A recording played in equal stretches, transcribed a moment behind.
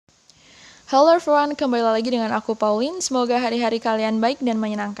Hello everyone, kembali lagi dengan aku Pauline. Semoga hari-hari kalian baik dan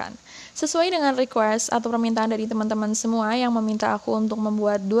menyenangkan. Sesuai dengan request atau permintaan dari teman-teman semua yang meminta aku untuk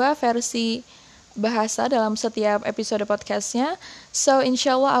membuat 2 versi bahasa dalam setiap episode podcastnya. So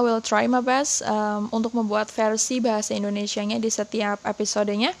inshallah I will try my best untuk membuat versi bahasa Indonesianya di setiap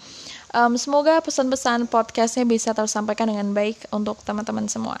episodenya. Semoga pesan-pesan podcastnya bisa tersampaikan dengan baik untuk teman-teman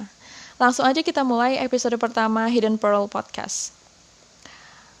semua. Langsung aja kita mulai episode pertama Hidden Pearl Podcast.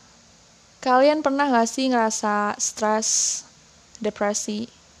 Kalian pernah gak sih ngerasa stres, depresi,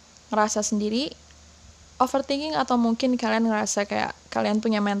 ngerasa sendiri, overthinking, atau mungkin kalian ngerasa kayak kalian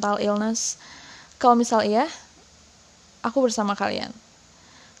punya mental illness? Kalau misal iya, aku bersama kalian.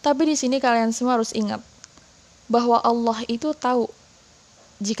 Tapi di sini kalian semua harus ingat bahwa Allah itu tahu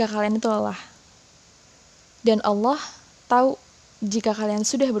jika kalian itu lelah. Dan Allah tahu jika kalian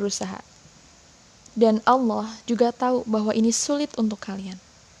sudah berusaha. Dan Allah juga tahu bahwa ini sulit untuk kalian.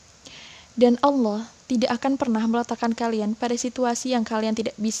 Dan Allah tidak akan pernah meletakkan kalian pada situasi yang kalian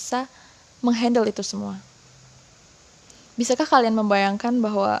tidak bisa menghandle itu semua. Bisakah kalian membayangkan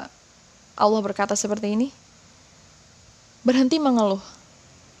bahwa Allah berkata seperti ini? Berhenti mengeluh,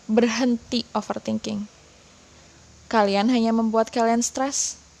 berhenti overthinking. Kalian hanya membuat kalian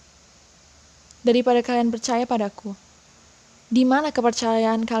stres. Daripada kalian percaya padaku, di mana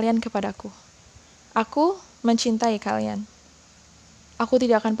kepercayaan kalian kepadaku? Aku mencintai kalian. Aku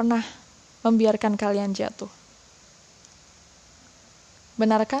tidak akan pernah membiarkan kalian jatuh.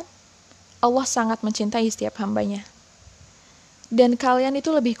 Benar kan? Allah sangat mencintai setiap hambanya. Dan kalian itu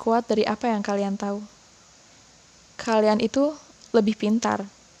lebih kuat dari apa yang kalian tahu. Kalian itu lebih pintar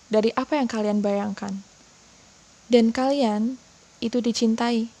dari apa yang kalian bayangkan. Dan kalian itu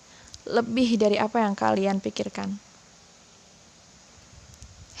dicintai lebih dari apa yang kalian pikirkan.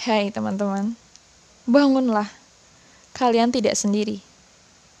 Hai teman-teman, bangunlah. Kalian tidak sendiri.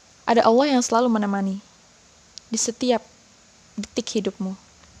 Ada Allah yang selalu menemani di setiap detik hidupmu.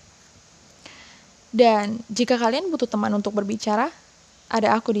 Dan jika kalian butuh teman untuk berbicara,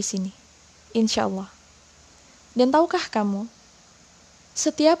 ada aku di sini, insya Allah. Dan tahukah kamu,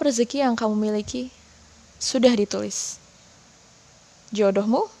 setiap rezeki yang kamu miliki sudah ditulis.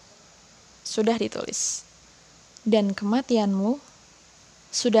 Jodohmu sudah ditulis. Dan kematianmu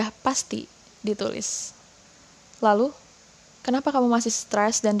sudah pasti ditulis. Lalu, kenapa kamu masih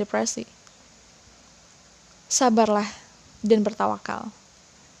stres dan depresi? Sabarlah dan bertawakal.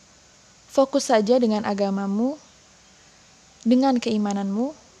 Fokus saja dengan agamamu, dengan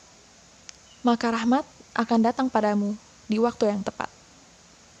keimananmu, maka rahmat akan datang padamu di waktu yang tepat.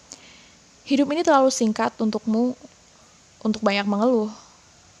 Hidup ini terlalu singkat untukmu untuk banyak mengeluh,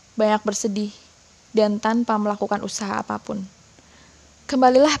 banyak bersedih, dan tanpa melakukan usaha apapun.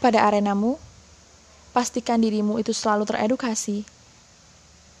 Kembalilah pada arenamu, pastikan dirimu itu selalu teredukasi.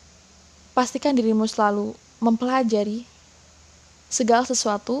 Pastikan dirimu selalu mempelajari segala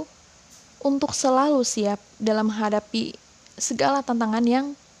sesuatu untuk selalu siap dalam menghadapi segala tantangan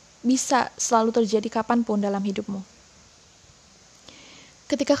yang bisa selalu terjadi kapanpun dalam hidupmu.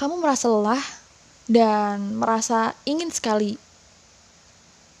 Ketika kamu merasa lelah dan merasa ingin sekali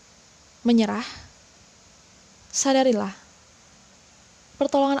menyerah, sadarilah,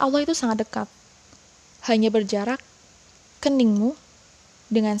 pertolongan Allah itu sangat dekat. Hanya berjarak keningmu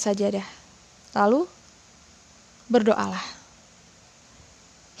dengan sajadah. Lalu, berdoalah.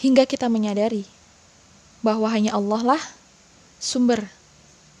 Hingga kita menyadari bahwa hanya Allah lah sumber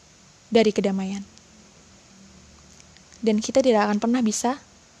dari kedamaian. Dan kita tidak akan pernah bisa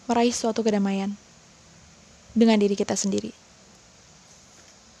meraih suatu kedamaian dengan diri kita sendiri.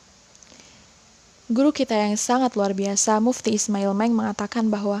 Guru kita yang sangat luar biasa, Mufti Ismail Meng, mengatakan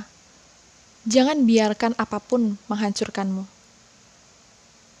bahwa jangan biarkan apapun menghancurkanmu.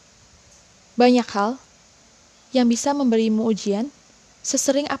 Banyak hal yang bisa memberimu ujian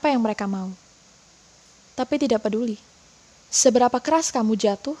sesering apa yang mereka mau. Tapi tidak peduli. Seberapa keras kamu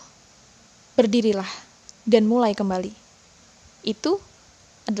jatuh, berdirilah dan mulai kembali. Itu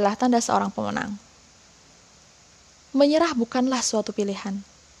adalah tanda seorang pemenang. Menyerah bukanlah suatu pilihan.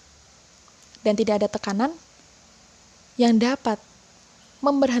 Dan tidak ada tekanan yang dapat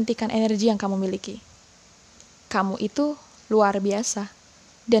memberhentikan energi yang kamu miliki. Kamu itu luar biasa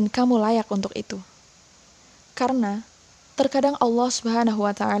dan kamu layak untuk itu. Karena terkadang Allah Subhanahu wa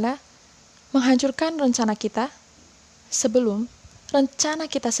Ta'ala menghancurkan rencana kita sebelum rencana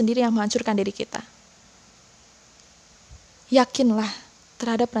kita sendiri yang menghancurkan diri kita. Yakinlah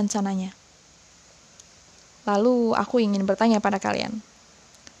terhadap rencananya. Lalu aku ingin bertanya pada kalian.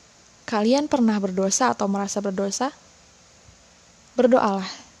 Kalian pernah berdosa atau merasa berdosa? Berdoalah.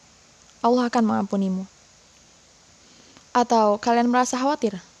 Allah akan mengampunimu. Atau kalian merasa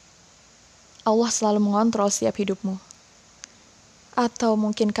khawatir? Allah selalu mengontrol setiap hidupmu. Atau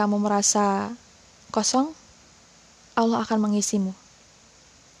mungkin kamu merasa kosong, Allah akan mengisimu.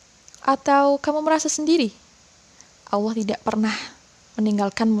 Atau kamu merasa sendiri, Allah tidak pernah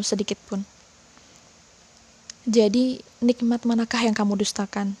meninggalkanmu sedikit pun. Jadi, nikmat manakah yang kamu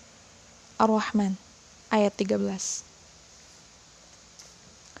dustakan? Ar-Rahman, ayat 13.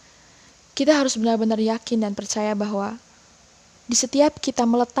 Kita harus benar-benar yakin dan percaya bahwa di setiap kita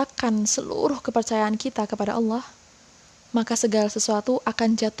meletakkan seluruh kepercayaan kita kepada Allah, maka segala sesuatu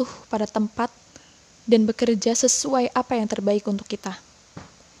akan jatuh pada tempat dan bekerja sesuai apa yang terbaik untuk kita.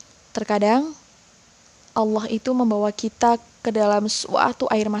 Terkadang, Allah itu membawa kita ke dalam suatu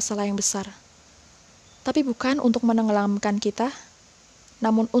air masalah yang besar. Tapi bukan untuk menenggelamkan kita,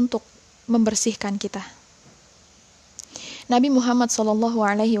 namun untuk membersihkan kita. Nabi Muhammad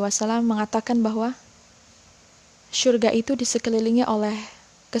SAW mengatakan bahwa syurga itu disekelilingi oleh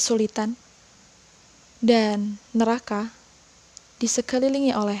kesulitan dan neraka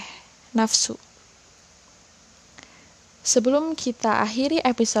disekelilingi oleh nafsu. Sebelum kita akhiri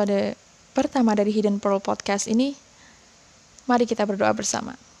episode pertama dari Hidden Pearl Podcast ini, mari kita berdoa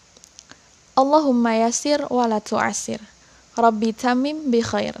bersama. Allahumma yasir wa la tu'asir, Rabbi tamim bi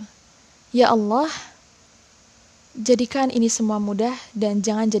khair. Ya Allah, jadikan ini semua mudah dan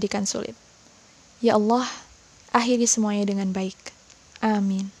jangan jadikan sulit. Ya Allah, akhiri semuanya dengan baik.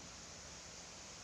 Amin.